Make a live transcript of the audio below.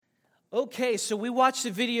Okay, so we watched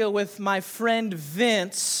a video with my friend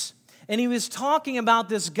Vince, and he was talking about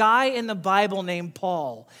this guy in the Bible named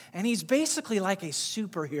Paul, and he's basically like a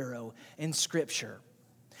superhero in Scripture.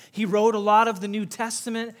 He wrote a lot of the New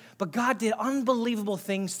Testament, but God did unbelievable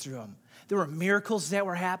things through him. There were miracles that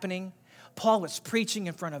were happening. Paul was preaching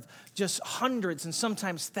in front of just hundreds and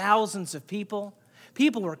sometimes thousands of people.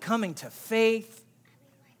 People were coming to faith,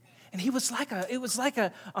 and it was like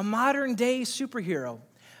a modern day superhero.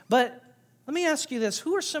 But let me ask you this.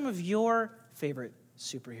 Who are some of your favorite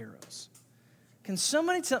superheroes? Can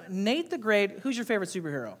somebody tell Nate the Great, who's your favorite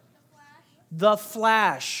superhero? The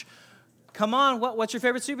Flash. Come on, what's your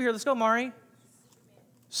favorite superhero? Let's go, Mari.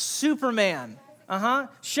 Superman.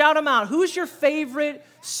 Shout them out. Who's your favorite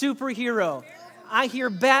superhero? I hear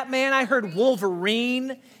Batman. I heard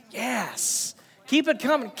Wolverine. Yes. Keep it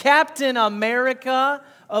coming. Captain America,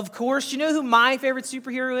 of course. You know who my favorite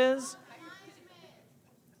superhero is?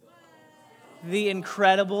 The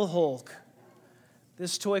Incredible Hulk.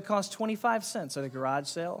 This toy cost 25 cents at a garage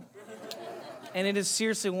sale. And it is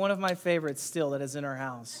seriously one of my favorites still that is in our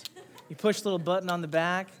house. You push the little button on the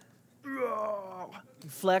back. He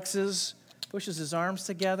flexes, pushes his arms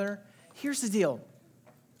together. Here's the deal.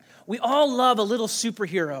 We all love a little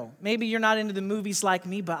superhero. Maybe you're not into the movies like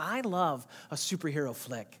me, but I love a superhero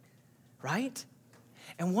flick, right?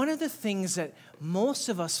 And one of the things that most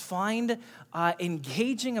of us find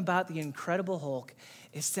engaging about the Incredible Hulk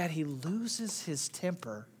is that he loses his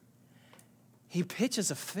temper, he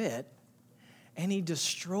pitches a fit, and he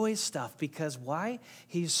destroys stuff because why?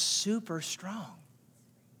 He's super strong.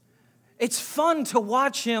 It's fun to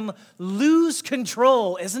watch him lose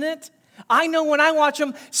control, isn't it? I know when I watch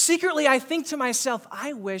him, secretly I think to myself,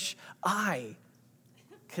 I wish I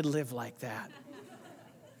could live like that.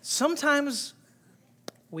 Sometimes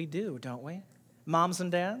we do, don't we? Moms and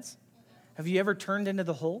dads? Have you ever turned into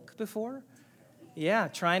the Hulk before? Yeah,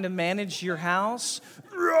 trying to manage your house.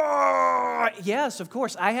 Yes, of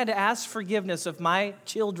course. I had to ask forgiveness of my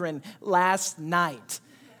children last night.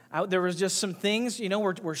 There was just some things,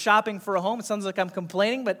 we're shopping for a home. It sounds like I'm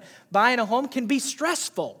complaining, but buying a home can be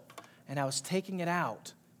stressful. And I was taking it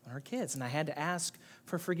out on our kids, and I had to ask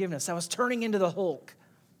for forgiveness. I was turning into the Hulk.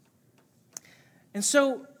 And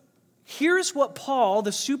so here's what Paul,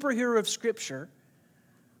 the superhero of Scripture,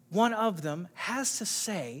 one of them, has to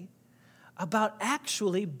say about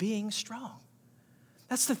actually being strong.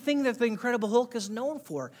 That's the thing that the Incredible Hulk is known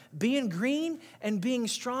for, being green and being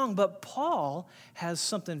strong. But Paul has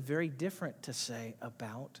something very different to say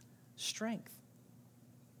about strength.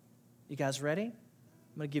 You guys ready?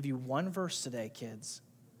 I'm going to give you one verse today, kids,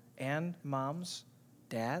 and moms,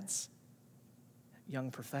 dads,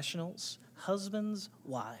 young professionals, husbands,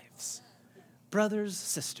 wives, brothers,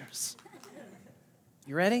 sisters.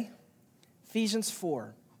 You ready? Ephesians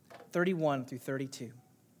 4:31 through 32.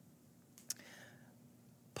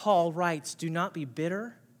 Paul writes, "Do not be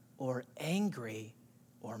bitter or angry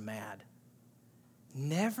or mad.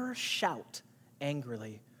 Never shout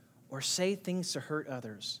angrily or say things to hurt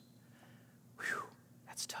others." Whew,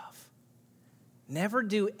 that's tough. Never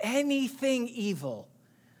do anything evil.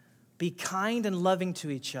 Be kind and loving to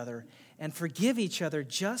each other and forgive each other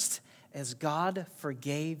just as God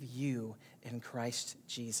forgave you in Christ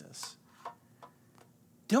Jesus.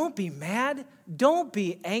 Don't be mad. Don't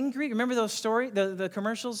be angry. Remember those the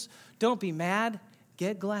commercials? Don't be mad.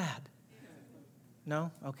 Get glad.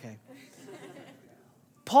 No? Okay.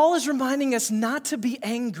 Paul is reminding us not to be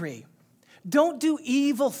angry. Don't do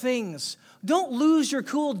evil things. Don't lose your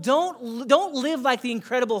cool. Don't live like the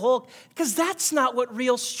Incredible Hulk, because that's not what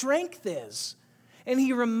real strength is. And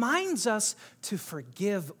he reminds us to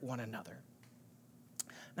forgive one another.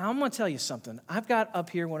 Now, I'm going to tell you something. I've got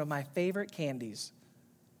up here one of my favorite candies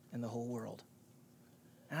in the whole world.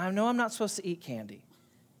 And I know I'm not supposed to eat candy.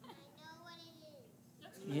 I know what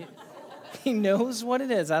it is. He knows what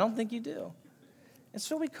it is. I don't think you do. It's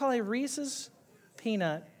what we call a Reese's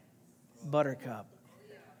Peanut Buttercup.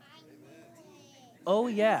 Oh,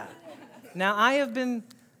 yeah. Now,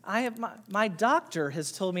 my doctor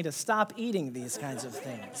has told me to stop eating these kinds of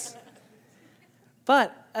things.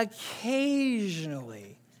 But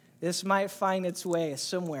occasionally, this might find its way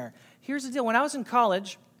somewhere. Here's the deal. When I was in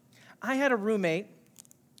college, I had a roommate.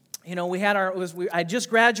 I just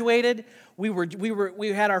graduated. We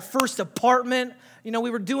had our first apartment. We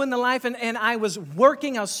were doing the life, and I was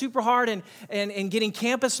working. I was super hard and getting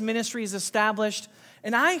campus ministries established.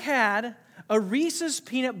 And I had a Reese's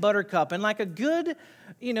Peanut Buttercup, and like a good,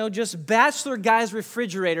 just bachelor guy's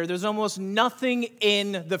refrigerator, there's almost nothing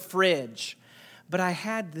in the fridge. But I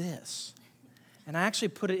had this, and I actually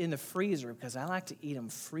put it in the freezer because I like to eat them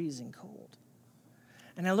freezing cold.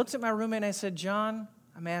 And I looked at my roommate and I said, John,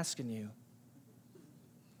 I'm asking you,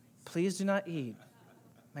 please do not eat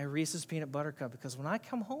my Reese's Peanut Butter Cup, because when I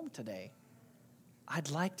come home today,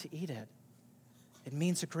 I'd like to eat it. It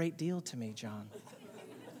means a great deal to me, John.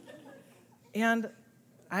 And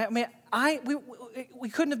we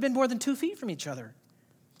couldn't have been more than 2 feet from each other.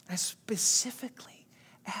 I specifically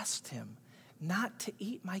asked him not to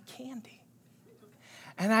eat my candy.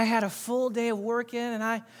 And I had a full day of working, and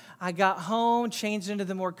I got home, changed into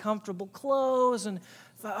the more comfortable clothes, and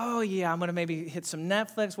thought, oh yeah, I'm going to maybe hit some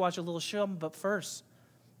Netflix, watch a little show, but first,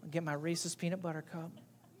 I'll get my Reese's Peanut Butter Cup.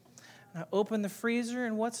 And I open the freezer,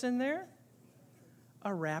 and what's in there?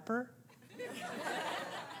 A wrapper.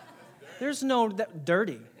 There's no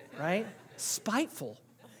dirty, right? Spiteful.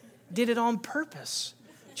 Did it on purpose,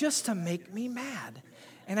 just to make me mad.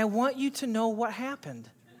 And I want you to know what happened.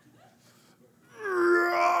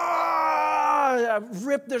 I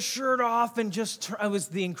ripped the shirt off and it was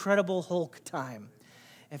the Incredible Hulk time.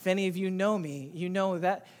 If any of you know me, you know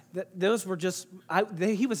that those were just,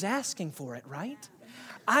 he was asking for it, right?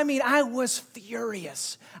 I mean, I was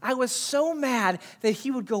furious. I was so mad that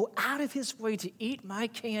he would go out of his way to eat my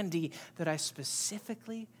candy that I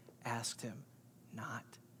specifically asked him not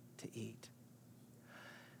to eat.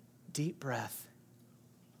 Deep breath.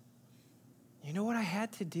 You know what I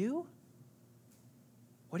had to do?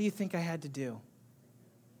 What do you think I had to do?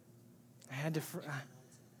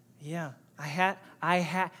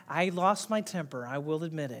 I lost my temper, I will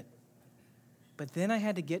admit it. But then I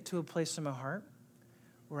had to get to a place in my heart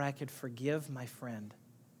where I could forgive my friend.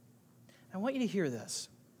 I want you to hear this.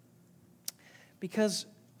 Because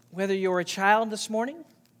whether you're a child this morning,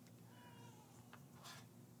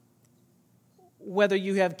 whether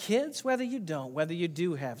you have kids, whether you don't, whether you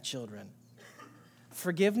do have children,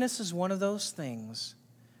 forgiveness is one of those things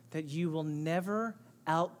that you will never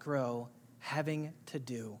outgrow having to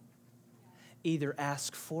do. Either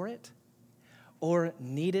ask for it or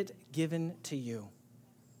need it given to you.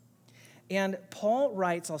 And Paul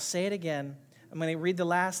writes, I'll say it again, I'm going to read the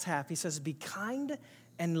last half. He says, be kind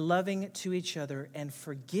and loving to each other and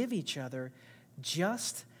forgive each other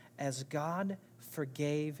just as God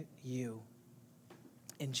forgave you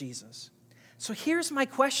in Jesus. So here's my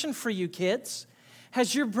question for you kids.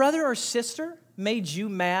 Has your brother or sister made you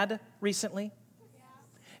mad recently?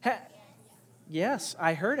 Yes,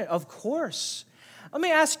 I heard it. Of course. Let me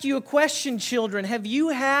ask you a question, children. Have you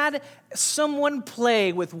had someone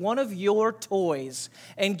play with one of your toys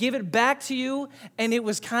and give it back to you and it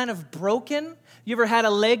was kind of broken? You ever had a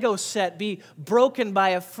Lego set be broken by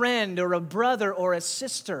a friend or a brother or a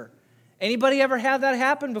sister? Anybody ever had that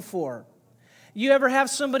happen before? You ever have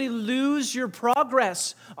somebody lose your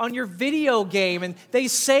progress on your video game and they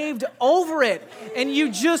saved over it and you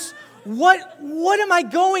just, what am I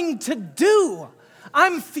going to do?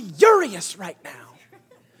 I'm furious right now.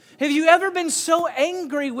 Have you ever been so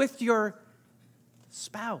angry with your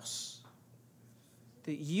spouse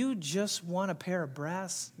that you just want a pair of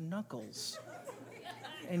brass knuckles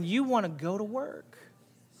and you want to go to work?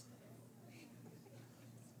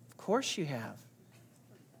 Of course you have.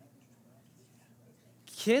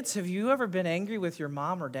 Kids, have you ever been angry with your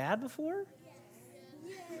mom or dad before?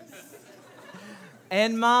 Yes.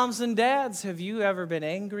 And moms and dads, have you ever been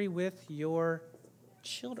angry with your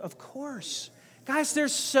children? Of course. Guys,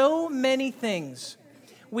 there's so many things.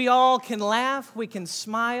 We all can laugh, we can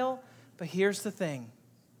smile, but here's the thing.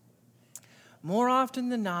 More often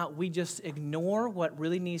than not, we just ignore what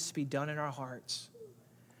really needs to be done in our hearts.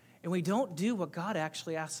 And we don't do what God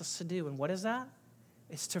actually asks us to do. And what is that?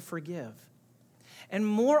 It's to forgive. And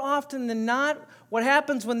more often than not, what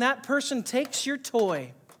happens when that person takes your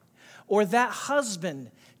toy, or that husband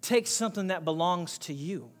takes something that belongs to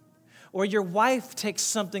you, or your wife takes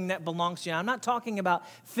something that belongs to you. I'm not talking about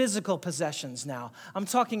physical possessions now. I'm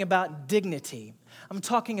talking about dignity. I'm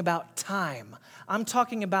talking about time. I'm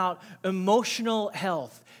talking about emotional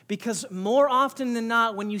health. Because more often than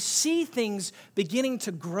not, when you see things beginning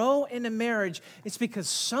to grow in a marriage, it's because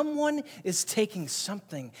someone is taking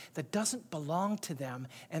something that doesn't belong to them,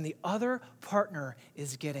 and the other partner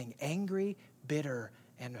is getting angry, bitter,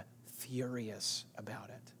 and furious about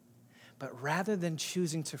it. But rather than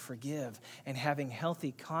choosing to forgive and having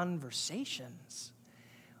healthy conversations,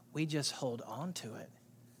 we just hold on to it.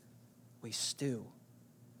 We stew.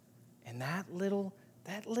 And that little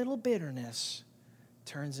bitterness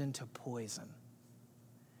turns into poison.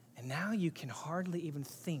 And now you can hardly even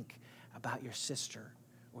think about your sister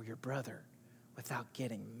or your brother without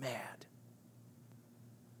getting mad.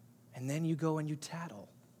 And then you go and you tattle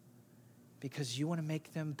because you want to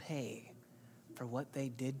make them pay for what they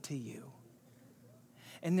did to you.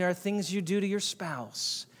 And there are things you do to your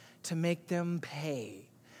spouse to make them pay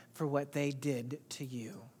for what they did to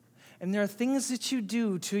you. And there are things that you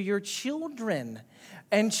do to your children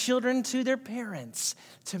and children to their parents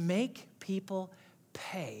to make people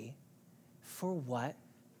pay for what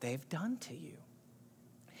they've done to you.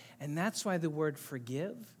 And that's why the word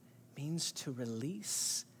forgive means to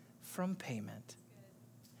release from payment.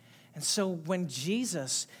 And so when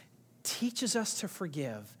Jesus teaches us to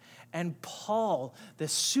forgive, and Paul, the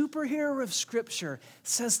superhero of Scripture,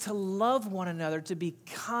 says to love one another, to be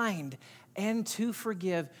kind, and to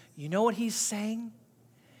forgive, you know what he's saying?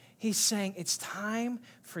 He's saying it's time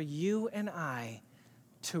for you and I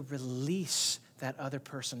to release that other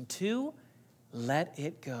person, to let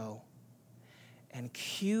it go. And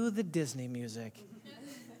cue the Disney music.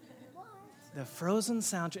 The Frozen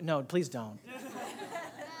soundtrack. No, please don't.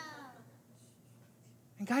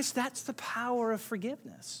 And guys, that's the power of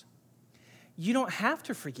forgiveness. You don't have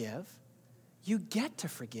to forgive. You get to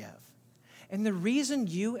forgive. And the reason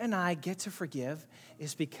you and I get to forgive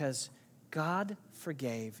is because God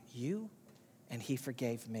forgave you and he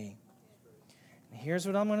forgave me. And here's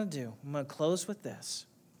what I'm going to do. I'm going to close with this.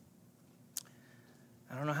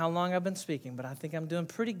 I don't know how long I've been speaking, but I think I'm doing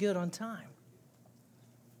pretty good on time.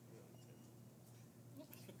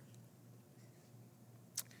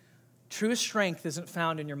 True strength isn't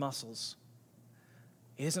found in your muscles.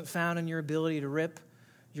 It isn't found in your ability to rip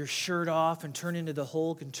your shirt off and turn into the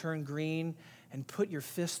Hulk and turn green and put your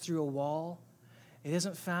fist through a wall. It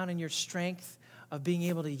isn't found in your strength of being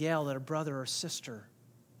able to yell at a brother or sister,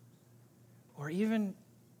 or even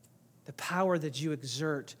the power that you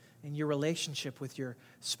exert in your relationship with your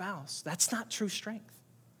spouse. That's not true strength.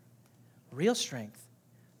 Real strength,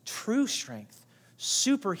 true strength,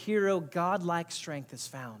 superhero, godlike strength is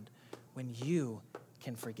found when you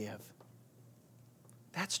can forgive.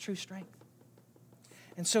 That's true strength.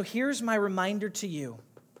 And so here's my reminder to you.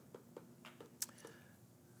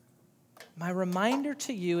 My reminder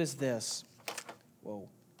to you is this. Whoa.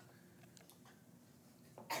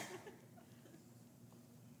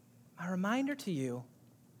 My reminder to you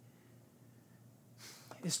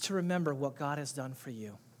is to remember what God has done for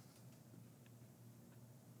you.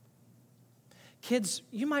 Kids,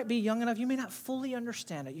 you might be young enough, you may not fully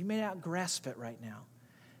understand it, you may not grasp it right now,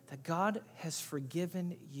 that God has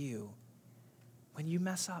forgiven you when you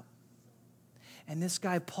mess up. And this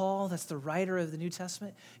guy, Paul, that's the writer of the New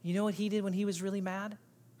Testament, you know what he did when he was really mad?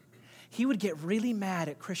 He would get really mad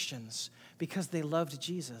at Christians because they loved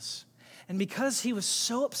Jesus. And because he was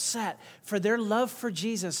so upset for their love for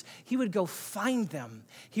Jesus, he would go find them.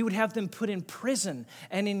 He would have them put in prison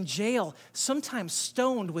and in jail, sometimes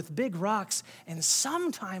stoned with big rocks, and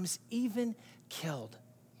sometimes even killed.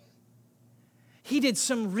 He did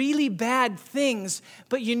some really bad things,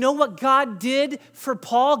 but you know what God did for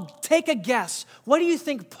Paul? Take a guess. What do you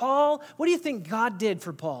think God did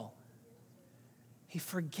for Paul? He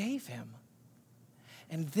forgave him.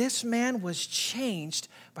 And this man was changed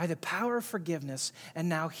by the power of forgiveness, and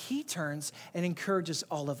now he turns and encourages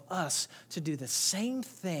all of us to do the same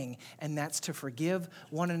thing, and that's to forgive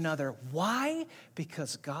one another. Why?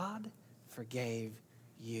 Because God forgave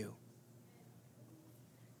you.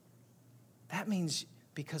 That means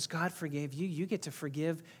because God forgave you, you get to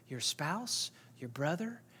forgive your spouse, your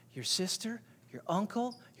brother, your sister, your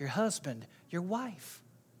uncle, your husband, your wife,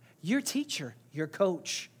 your teacher, your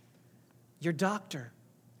coach, your doctor,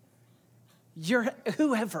 your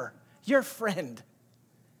whoever, your friend.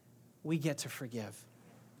 We get to forgive.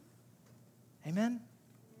 Amen?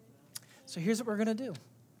 So here's what we're going to do.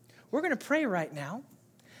 We're going to pray right now.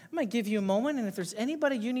 I'm going to give you a moment, and if there's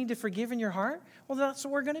anybody you need to forgive in your heart, well, that's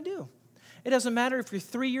what we're going to do. It doesn't matter if you're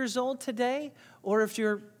 3 years old today or if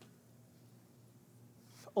you're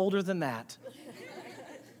older than that.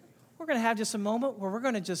 We're going to have just a moment where we're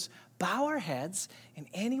going to just bow our heads, and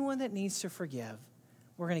anyone that needs to forgive,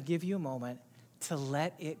 we're going to give you a moment to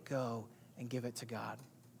let it go and give it to God.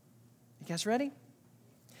 You guys ready?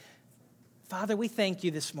 Father, we thank you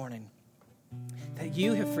this morning that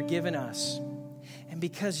you have forgiven us. And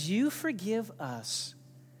because you forgive us,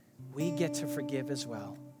 we get to forgive as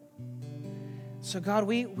well. So God,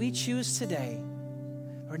 we choose today,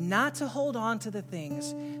 or not to hold on to the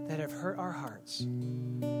things that have hurt our hearts,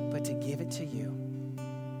 but to give it to you.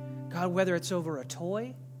 God, whether it's over a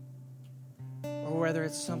toy, or whether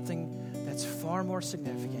it's something that's far more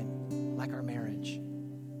significant, like our marriage,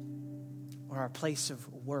 or our place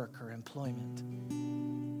of work or employment.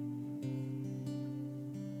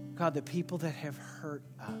 God, the people that have hurt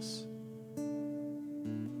us.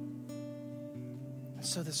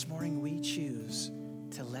 So this morning we choose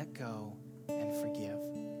to let go and forgive.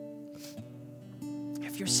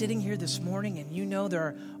 If you're sitting here this morning and you know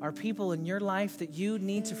there are people in your life that you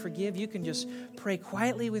need to forgive, you can just pray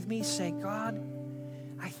quietly with me. Say, God,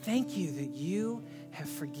 I thank you that you have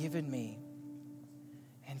forgiven me.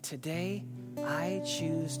 And today, I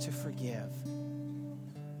choose to forgive.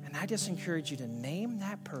 And I just encourage you to name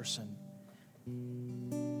that person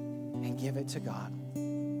and give it to God.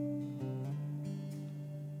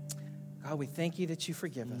 God, we thank you that you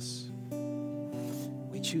forgive us.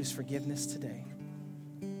 We choose forgiveness today.